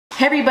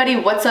Hey everybody,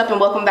 what's up and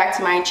welcome back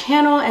to my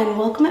channel and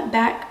welcome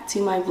back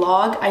to my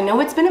vlog. I know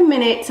it's been a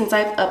minute since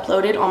I've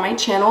uploaded on my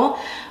channel,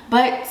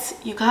 but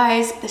you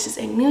guys, this is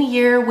a new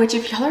year, which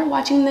if y'all are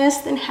watching this,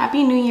 then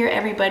happy new year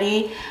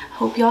everybody.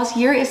 Hope y'all's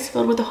year is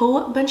filled with a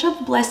whole bunch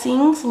of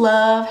blessings,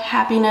 love,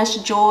 happiness,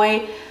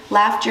 joy,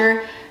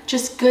 laughter,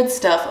 just good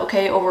stuff,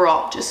 okay?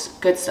 Overall, just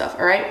good stuff,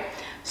 all right?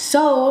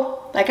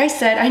 So, like I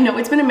said, I know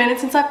it's been a minute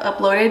since I've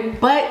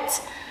uploaded,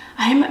 but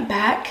I'm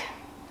back.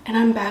 And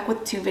I'm back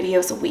with 2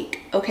 videos a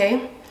week,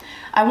 okay?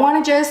 I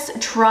want to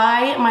just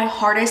try my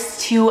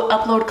hardest to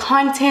upload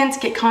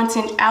content, get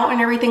content out and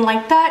everything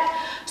like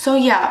that. So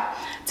yeah,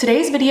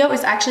 today's video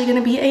is actually going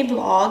to be a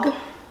vlog.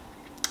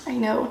 I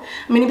know.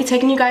 I'm going to be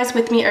taking you guys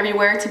with me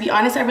everywhere. To be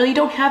honest, I really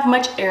don't have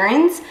much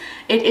errands.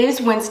 It is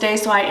Wednesday,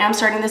 so I am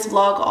starting this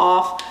vlog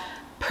off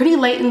pretty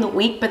late in the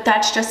week, but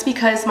that's just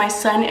because my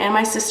son and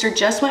my sister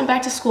just went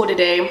back to school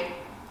today.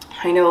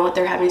 I know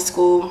they're having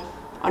school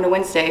on a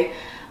Wednesday.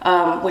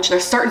 Which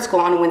they're starting school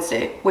on a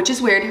Wednesday, which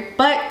is weird,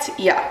 but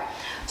yeah.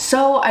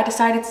 So I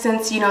decided,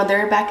 since, you know,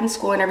 they're back in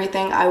school and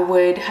everything, I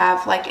would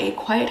have like a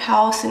quiet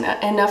house and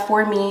enough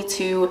for me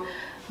to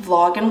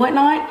vlog and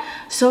whatnot.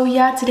 So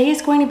yeah, today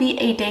is going to be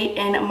a day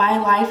in my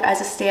life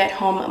as a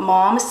stay-at-home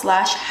mom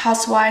slash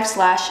housewife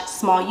slash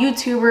small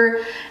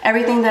YouTuber,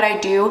 everything that I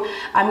do.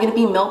 I'm gonna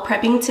be meal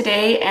prepping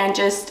today and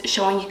just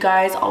showing you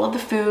guys all of the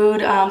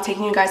food,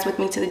 taking you guys with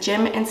me to the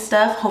gym and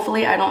stuff.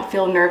 Hopefully I don't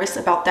feel nervous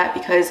about that,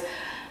 because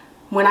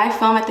when I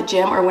film at the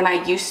gym, or when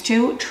I used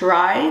to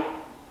try,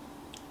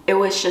 it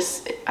was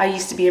just, I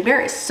used to be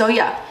embarrassed. So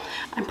yeah,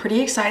 I'm pretty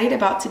excited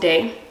about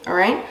today, all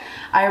right?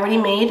 I already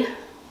made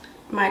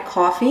my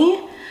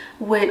coffee,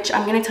 which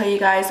I'm gonna tell you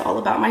guys all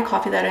about my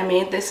coffee that I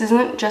made. This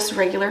isn't just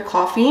regular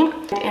coffee.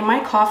 In my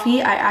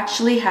coffee, I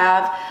actually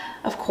have,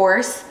 of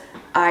course,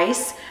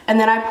 ice, and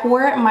then I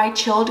pour my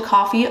chilled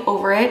coffee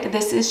over it.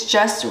 This is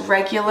just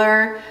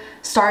regular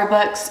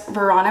Starbucks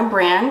Verona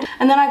brand,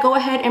 and then I go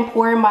ahead and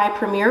pour my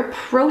Premier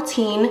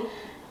Protein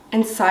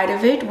inside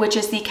of it, which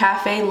is the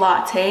cafe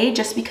latte,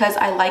 just because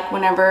I like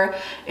whenever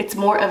it's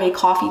more of a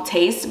coffee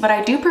taste, but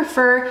I do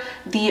prefer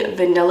the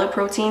vanilla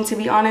protein, to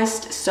be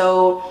honest.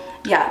 So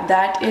yeah,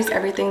 that is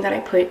everything that I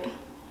put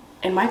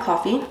in my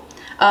coffee.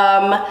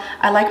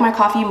 I like my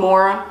coffee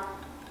more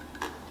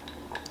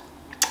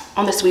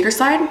on the sweeter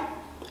side,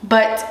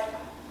 but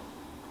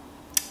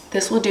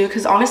this will do,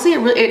 because honestly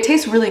it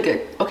tastes really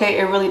good. Okay,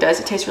 it really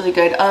does. It tastes really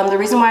good. The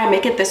reason why I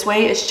make it this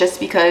way is just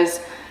because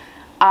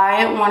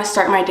I want to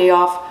start my day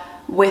off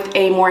with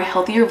a more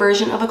healthier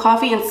version of a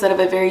coffee instead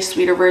of a very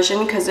sweeter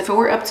version, because if it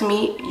were up to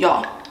me,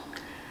 y'all,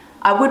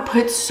 I would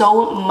put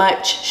so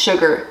much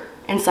sugar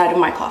inside of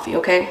my coffee,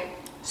 okay?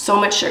 So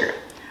much sugar.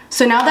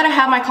 So now that I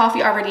have my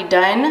coffee already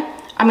done,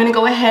 I'm gonna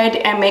go ahead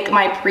and make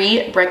my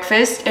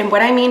pre-breakfast. And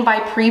what I mean by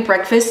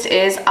pre-breakfast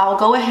is I'll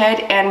go ahead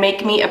and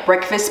make me a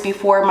breakfast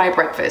before my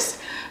breakfast.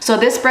 So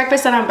this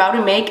breakfast that I'm about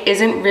to make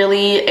isn't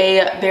really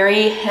a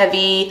very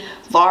heavy,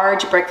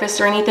 large breakfast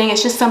or anything.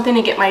 It's just something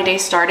to get my day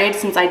started.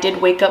 Since I did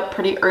wake up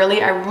pretty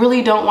early, I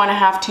really don't want to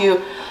have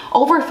to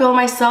overfill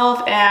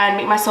myself and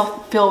make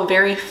myself feel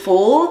very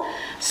full.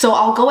 So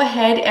I'll go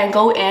ahead and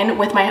go in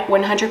with my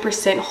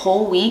 100%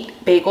 whole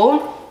wheat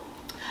bagel.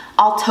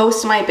 I'll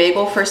toast my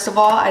bagel first of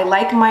all. I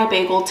like my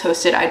bagel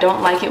toasted. I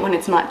don't like it when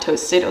it's not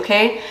toasted,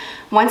 okay?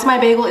 Once my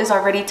bagel is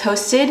already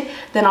toasted,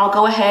 then I'll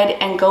go ahead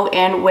and go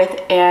in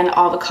with an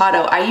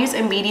avocado. I use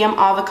a medium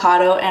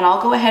avocado, and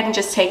I'll go ahead and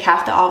just take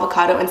half the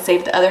avocado and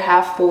save the other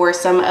half for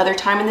some other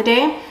time in the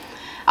day.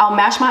 I'll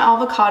mash my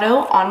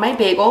avocado on my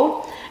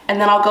bagel,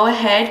 and then I'll go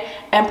ahead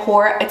and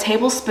pour a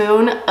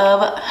tablespoon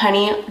of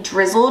honey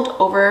drizzled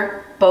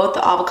over both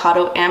the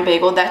avocado and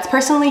bagel. That's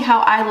personally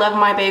how I love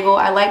my bagel.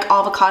 I like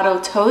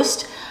avocado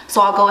toast, so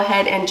I'll go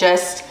ahead and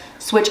just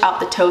switch out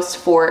the toast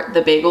for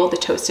the bagel, the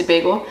toasted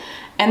bagel.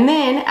 And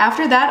then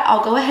after that,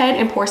 I'll go ahead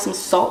and pour some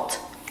salt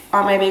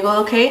on my bagel,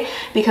 okay?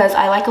 Because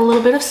I like a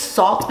little bit of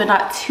salt, but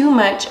not too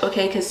much,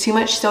 okay? Because too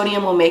much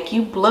sodium will make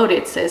you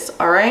bloated, sis,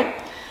 all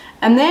right?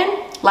 And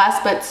then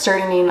last but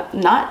certainly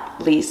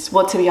not least,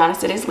 well, to be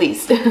honest, it is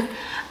least,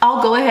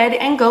 I'll go ahead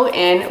and go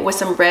in with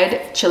some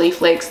red chili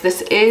flakes.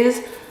 This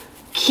is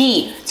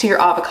key to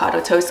your avocado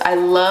toast. I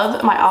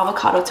love my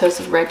avocado toast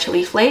with red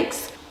chili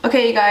flakes.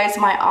 Okay, you guys,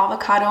 my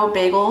avocado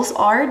bagels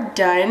are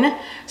done.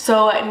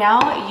 So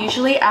now,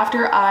 usually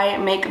after I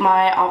make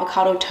my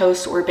avocado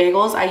toast or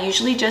bagels, I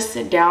usually just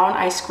sit down,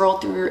 I scroll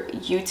through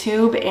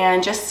YouTube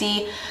and just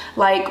see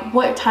like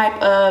what type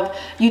of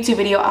YouTube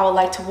video I would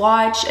like to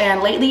watch.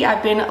 And lately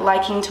I've been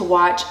liking to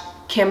watch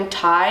Kim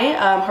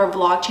Tai, her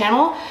vlog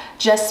channel,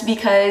 just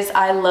because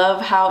I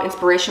love how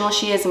inspirational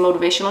she is and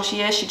motivational she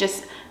is. She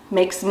just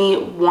makes me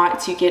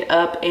want to get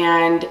up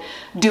and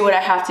do what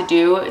I have to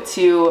do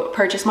to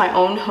purchase my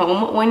own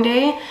home one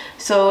day.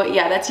 So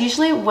yeah, that's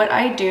usually what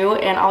I do,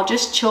 and I'll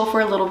just chill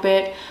for a little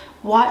bit,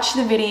 watch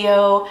the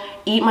video,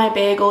 eat my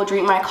bagel,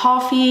 drink my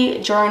coffee,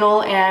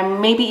 journal,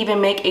 and maybe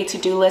even make a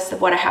to-do list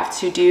of what I have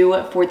to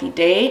do for the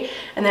day.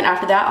 And then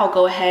after that, I'll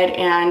go ahead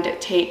and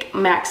take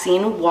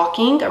Maxine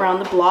walking around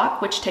the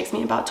block, which takes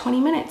me about 20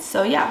 minutes.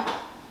 So yeah.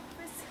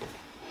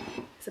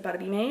 is about to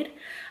be made.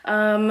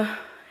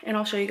 And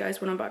I'll show you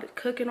guys what I'm about to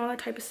cook and all that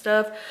type of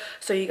stuff,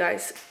 so you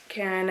guys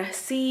can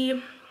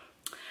see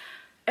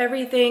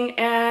everything.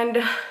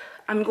 And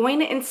I'm going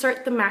to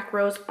insert the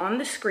macros on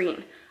the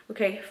screen,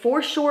 okay,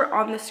 for sure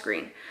on the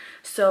screen.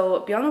 So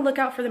be on the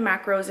lookout for the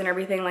macros and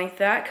everything like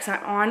that, because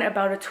I'm on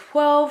about a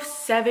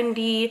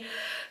 1270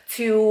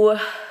 to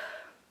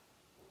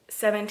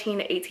 17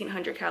 to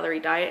 1800 calorie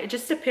diet. It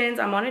just depends.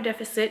 I'm on a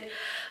deficit,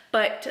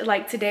 but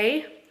like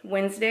today,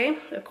 Wednesday,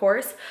 of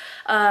course,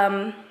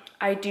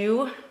 I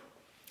do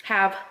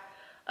have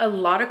a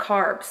lot of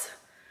carbs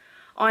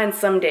on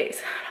some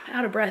days. I'm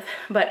out of breath,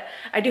 but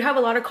I do have a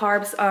lot of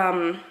carbs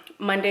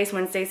Mondays,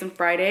 Wednesdays, and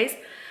Fridays.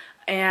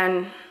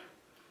 And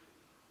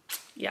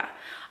yeah,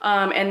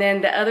 and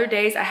then the other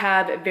days I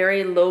have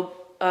very low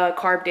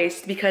carb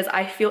days, because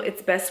I feel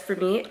it's best for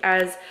me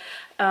as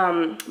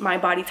my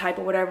body type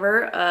or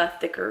whatever,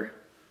 thicker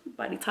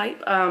body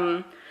type.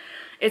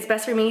 It's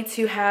best for me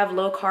to have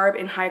low carb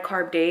and high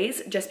carb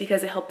days, just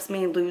because it helps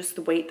me lose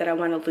the weight that I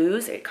want to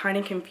lose. It kind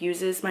of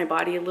confuses my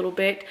body a little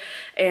bit.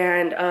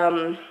 And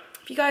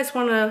if you guys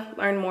want to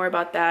learn more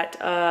about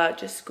that,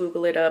 just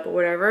Google it up or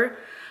whatever.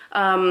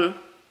 Yeah,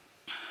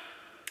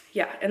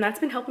 and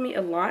that's been helping me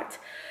a lot.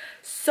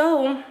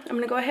 So I'm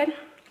gonna go ahead,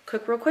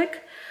 cook real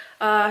quick,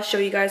 show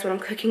you guys what I'm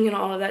cooking and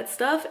all of that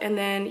stuff, and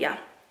then yeah,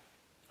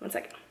 1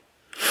 second.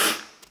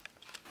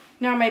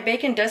 Now my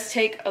bacon does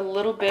take a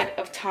little bit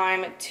of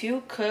time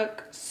to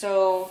cook,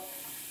 so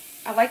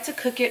I like to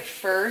cook it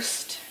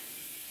first,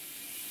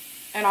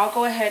 and I'll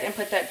go ahead and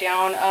put that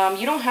down.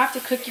 You don't have to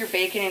cook your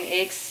bacon and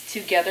eggs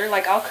together.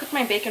 Like, I'll cook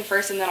my bacon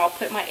first and then I'll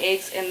put my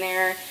eggs in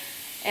there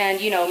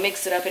and, you know,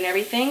 mix it up and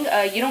everything.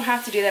 You don't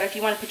have to do that. If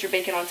you want to put your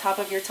bacon on top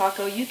of your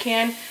taco, you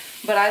can,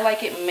 but I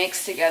like it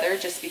mixed together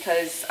just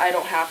because I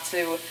don't have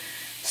to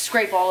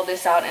scrape all of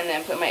this out and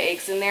then put my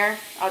eggs in there.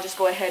 I'll just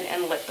go ahead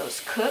and let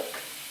those cook.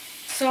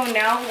 So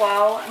now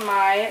while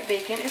my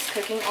bacon is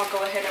cooking, I'll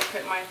go ahead and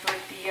put my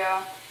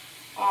tortilla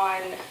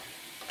on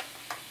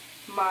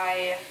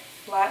my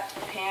flat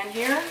pan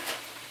here.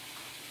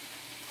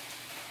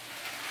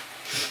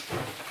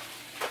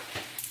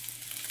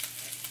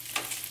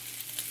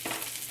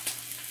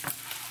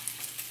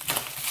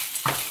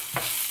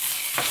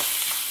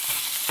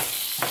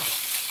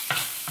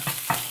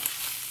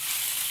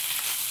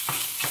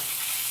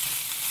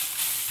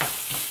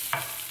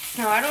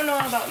 Now, I don't know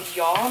about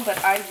y'all,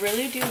 but I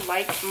really do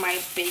like my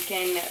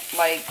bacon,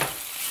 like,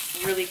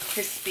 really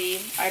crispy.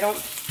 I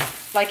don't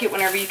like it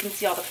whenever you can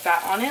see all the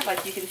fat on it.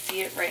 Like, you can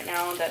see it right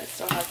now that it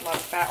still has a lot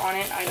of fat on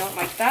it. I don't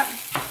like that.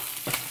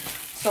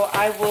 So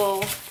I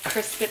will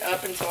crisp it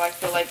up until I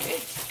feel like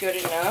it's good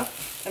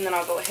enough. And then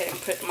I'll go ahead and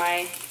put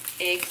my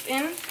eggs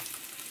in.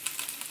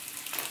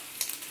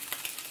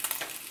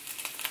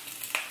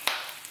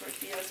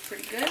 Tortilla is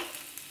pretty good.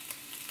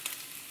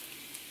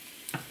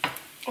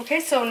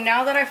 Okay, so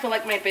now that I feel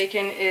like my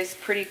bacon is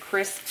pretty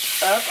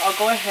crisped up, I'll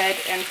go ahead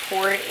and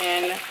pour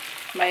in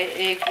my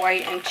egg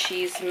white and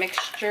cheese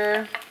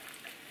mixture.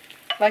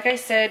 Like I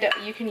said,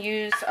 you can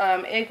use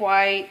egg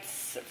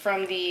whites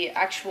from the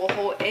actual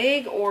whole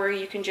egg, or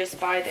you can just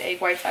buy the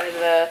egg whites out of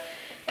the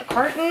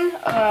carton.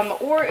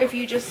 Or if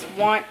you just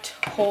want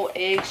whole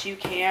eggs, you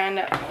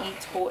can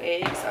eat whole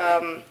eggs.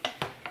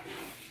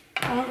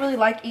 I don't really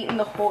like eating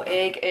the whole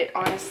egg. It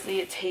honestly,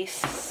 it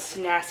tastes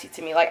nasty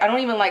to me. Like, I don't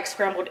even like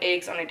scrambled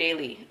eggs on a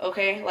daily,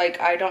 okay? Like,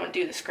 I don't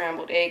do the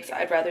scrambled eggs.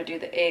 I'd rather do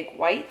the egg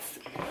whites.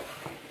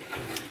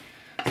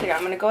 So yeah,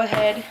 I'm gonna go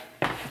ahead,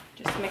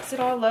 just mix it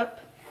all up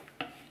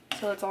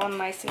till it's all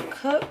nice and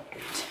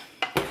cooked.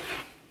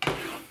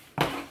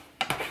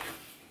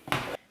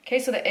 Okay,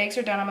 so the eggs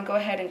are done. I'm gonna go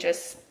ahead and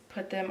just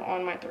put them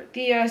on my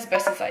tortilla as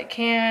best as I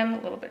can.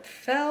 A little bit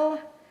fell.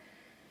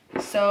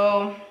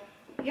 So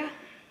yeah.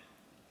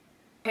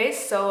 Okay,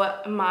 so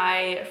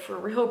my for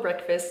real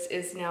breakfast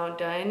is now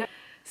done.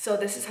 So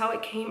this is how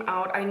it came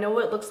out. I know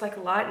it looks like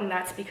a lot, and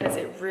that's because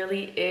it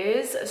really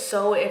is.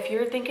 So if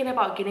you're thinking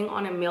about getting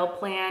on a meal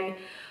plan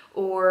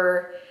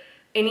or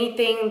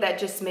anything that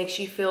just makes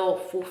you feel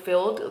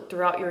fulfilled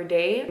throughout your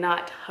day,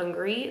 not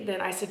hungry, then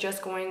I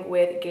suggest going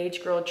with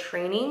Gauge Girl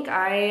Training.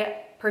 I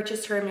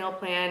purchased her meal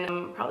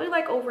plan probably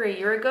like over a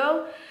year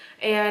ago,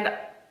 and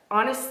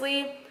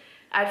honestly,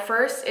 at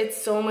first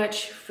it's so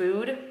much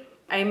food.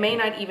 I may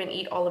not even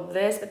eat all of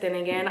this, but then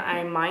again,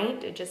 I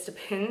might. It just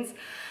depends.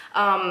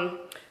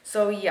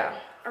 So yeah.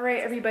 All right,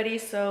 everybody.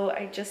 So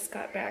I just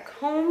got back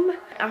home.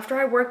 After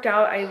I worked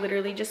out, I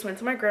literally just went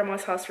to my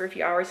grandma's house for a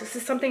few hours. This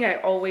is something I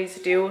always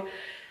do.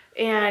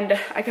 And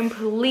I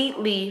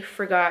completely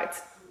forgot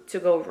to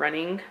go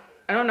running.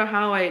 I don't know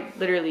how I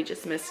literally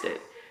just missed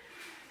it.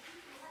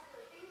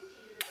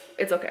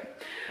 It's okay.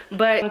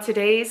 But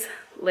today's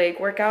leg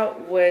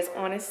workout was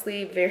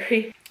honestly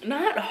very,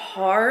 not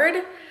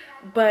hard,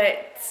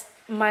 but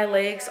my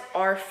legs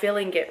are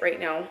feeling it right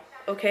now,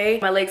 okay?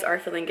 My legs are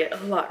feeling it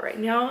a lot right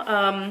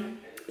now.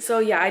 So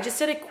yeah, I just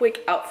did a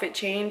quick outfit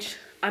change.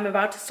 I'm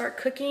about to start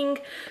cooking.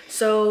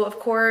 So of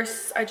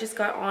course, I just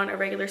got on a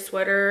regular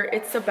sweater.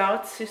 It's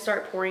about to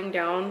start pouring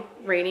down,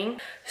 raining.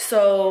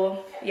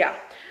 So yeah,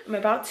 I'm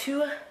about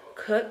to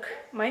cook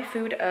my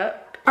food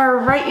up. All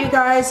right, you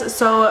guys,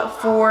 so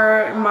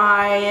for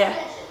my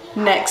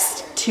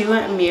next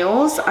 2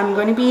 meals, I'm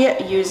going to be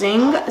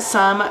using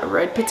some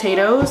red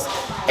potatoes,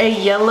 a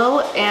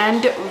yellow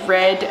and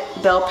red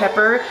bell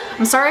pepper.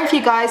 I'm sorry if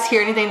you guys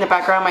hear anything in the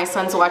background. My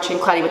son's watching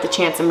Cloudy with a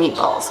Chance of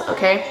Meatballs,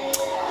 okay?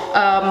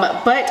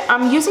 But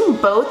I'm using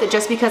both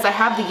just because I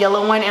have the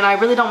yellow one and I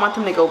really don't want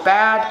them to go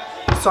bad.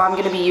 So I'm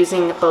going to be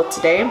using both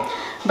today.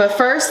 But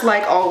first,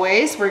 like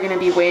always, we're going to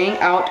be weighing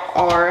out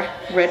our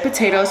red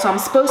potatoes. So I'm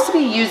supposed to be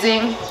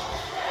using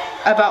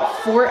about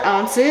 4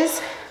 ounces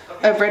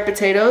of red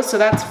potatoes. So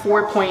that's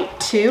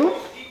 4.2.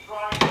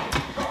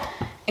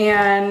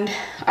 And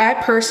I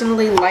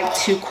personally like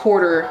to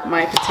quarter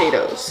my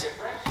potatoes.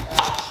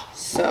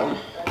 So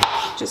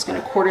just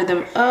going to quarter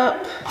them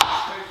up.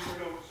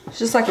 It's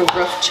just like a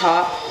rough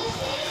chop,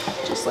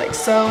 just like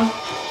so.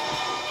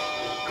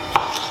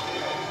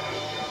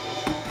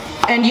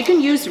 And you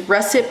can use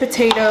russet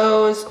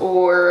potatoes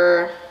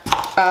or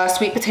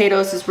sweet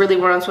potatoes is really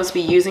what I'm supposed to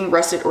be using,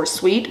 russet or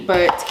sweet,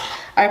 but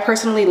I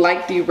personally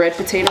like the red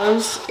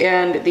potatoes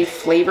and the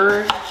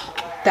flavor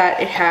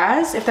that it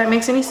has, if that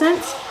makes any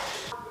sense.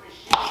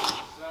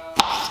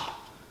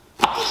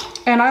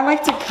 And I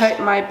like to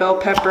cut my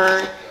bell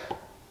pepper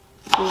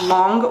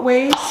long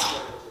ways.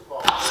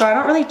 So I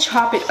don't really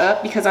chop it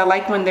up because I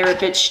like when they're a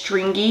bit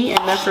stringy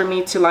enough for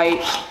me to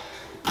like,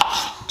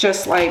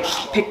 just like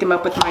pick them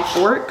up with my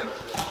fork.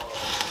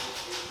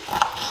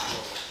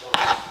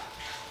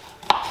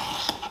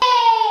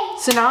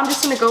 So now I'm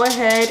just gonna go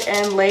ahead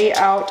and lay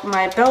out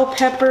my bell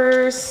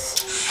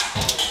peppers.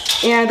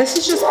 And this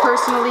is just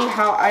personally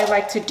how I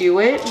like to do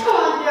it.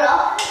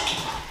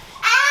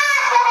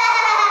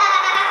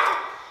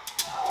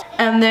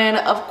 And then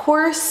of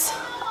course,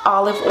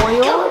 olive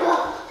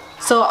oil.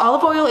 So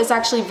olive oil is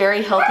actually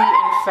very healthy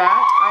and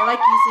fat. I like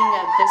using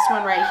this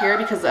one right here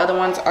because the other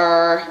ones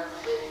are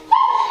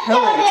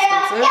hella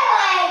expensive.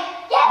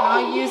 And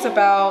I'll use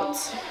about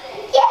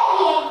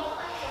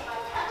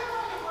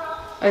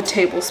a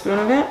tablespoon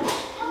of it.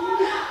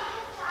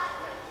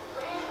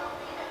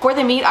 For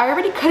the meat, I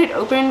already cut it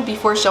open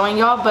before showing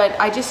y'all, but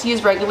I just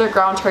use regular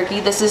ground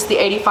turkey. This is the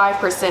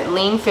 85%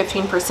 lean,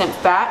 15%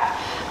 fat.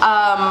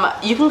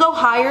 You can go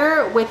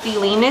higher with the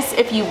leanness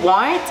if you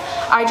want.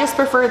 I just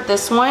prefer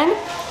this one.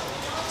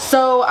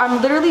 So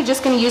I'm literally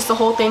just going to use the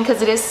whole thing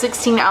because it is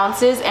 16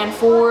 ounces. And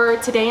for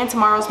today and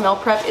tomorrow's meal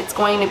prep, it's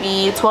going to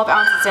be 12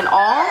 ounces in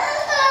all.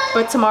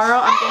 But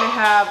tomorrow I'm going to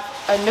have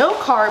a no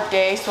carb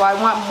day, so I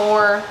want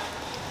more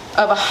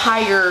of a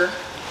higher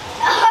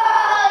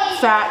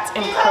fat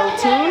and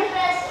protein.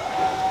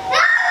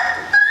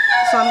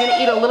 So I'm going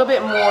to eat a little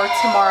bit more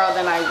tomorrow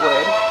than I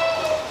would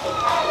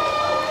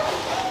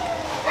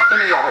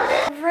any other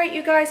day. Alright,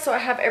 you guys, so I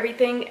have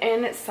everything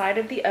inside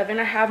of the oven.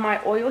 I have my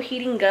oil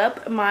heating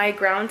up. My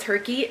ground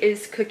turkey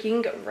is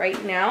cooking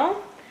right now.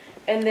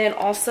 And then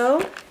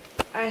also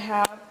I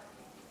have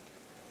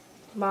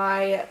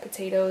my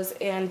potatoes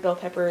and bell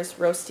peppers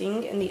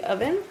roasting in the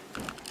oven.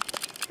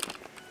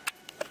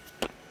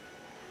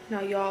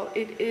 Now y'all,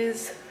 it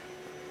is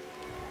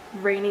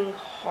raining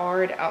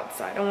hard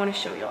outside. I want to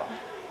show y'all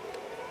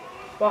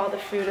while the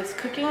food is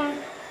cooking.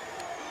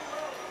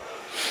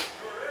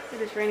 It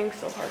is raining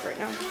so hard right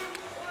now.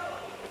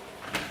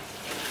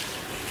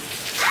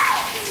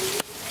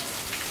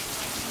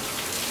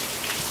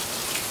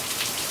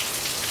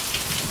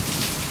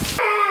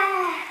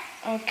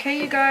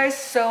 Okay, you guys,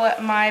 so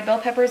my bell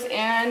peppers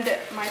and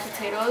my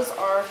potatoes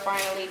are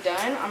finally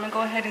done. I'm gonna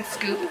go ahead and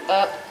scoop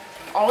up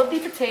all of the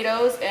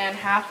potatoes and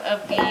half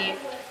of the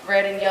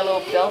red and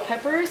yellow bell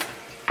peppers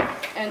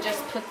and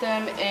just put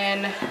them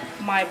in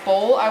my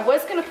bowl. I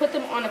was gonna put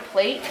them on a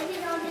plate,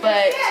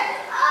 but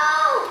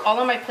all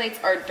of my plates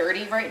are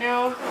dirty right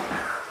now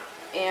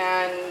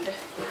and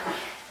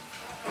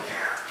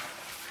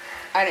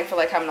I didn't feel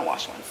like having to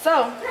wash one.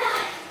 So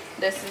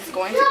this is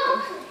going to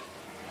go.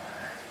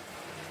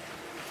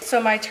 So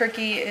my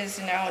turkey is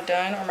now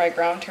done, or my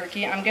ground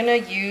turkey. I'm gonna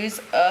use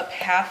up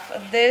half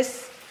of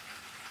this,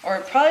 or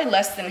probably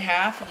less than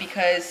half,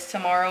 because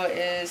tomorrow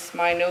is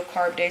my no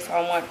carb day, so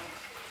I want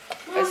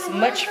as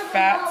much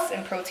fats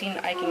and protein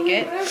I can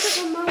get.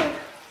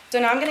 So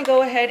now I'm gonna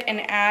go ahead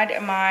and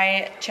add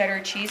my cheddar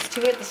cheese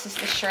to it. This is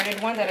the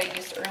shredded one that I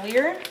used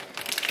earlier.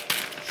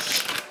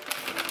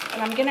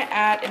 And I'm gonna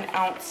add an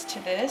ounce to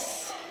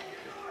this.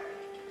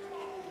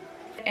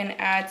 And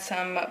add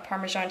some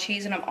Parmesan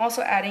cheese, and I'm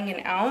also adding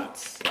an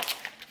ounce.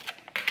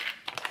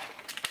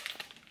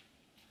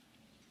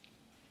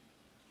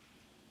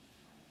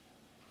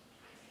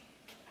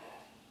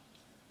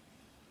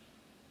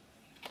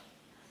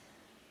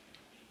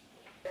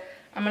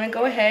 I'm gonna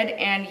go ahead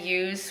and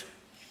use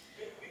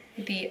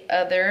the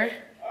other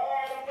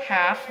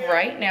half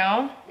right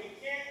now.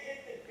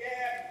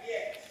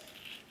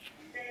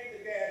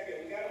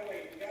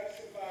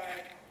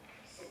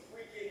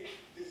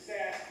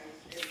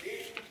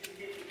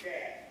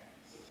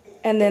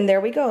 And then there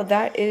we go.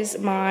 That is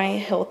my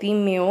healthy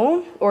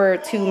meal, or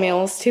 2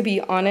 meals to be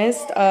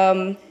honest.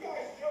 Let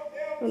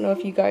don't know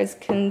if you guys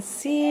can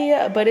see,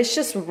 but it's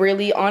just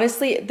really,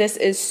 honestly, this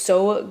is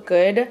so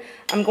good.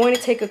 I'm going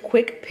to take a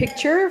quick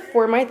picture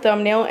for my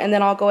thumbnail, and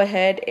then I'll go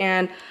ahead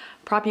and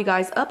prop you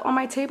guys up on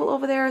my table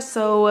over there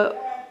so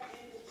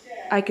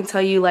I can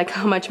tell you like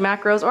how much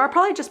macros, or I'll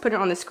probably just put it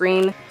on the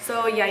screen.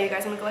 So yeah, you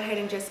guys, I'm gonna go ahead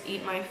and just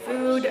eat my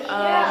food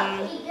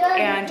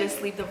and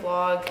just leave the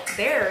vlog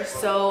there.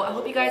 So I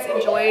hope you guys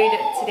enjoyed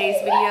today's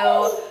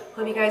video.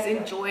 Hope you guys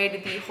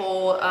enjoyed the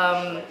whole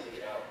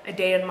a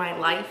day in my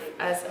life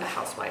as a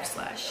housewife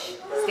slash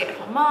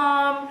stay-at-home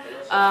mom.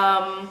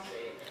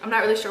 I'm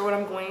not really sure what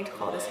I'm going to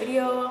call this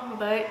video,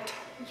 but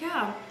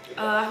yeah,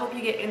 I hope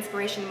you get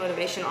inspiration and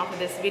motivation off of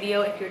this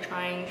video if you're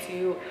trying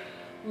to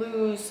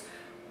lose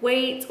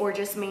weight or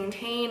just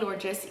maintain or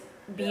just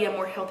be a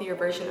more healthier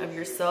version of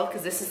yourself,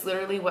 because this is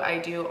literally what I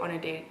do on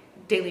a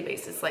daily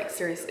basis. Like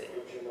seriously,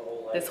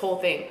 this whole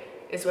thing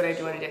is what I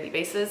do on a daily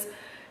basis,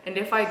 and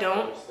if I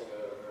don't,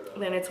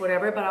 then it's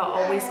whatever, but I'll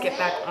always get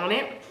back on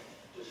it.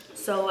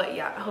 So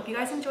yeah, I hope you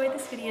guys enjoyed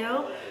this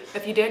video.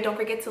 If you did, don't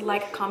forget to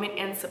like, comment,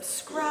 and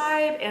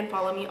subscribe, and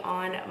follow me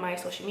on my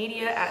social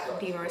media at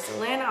Marisa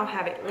Ramirez. I'll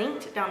have it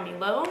linked down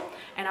below,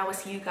 and I will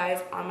see you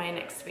guys on my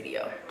next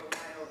video.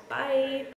 Bye.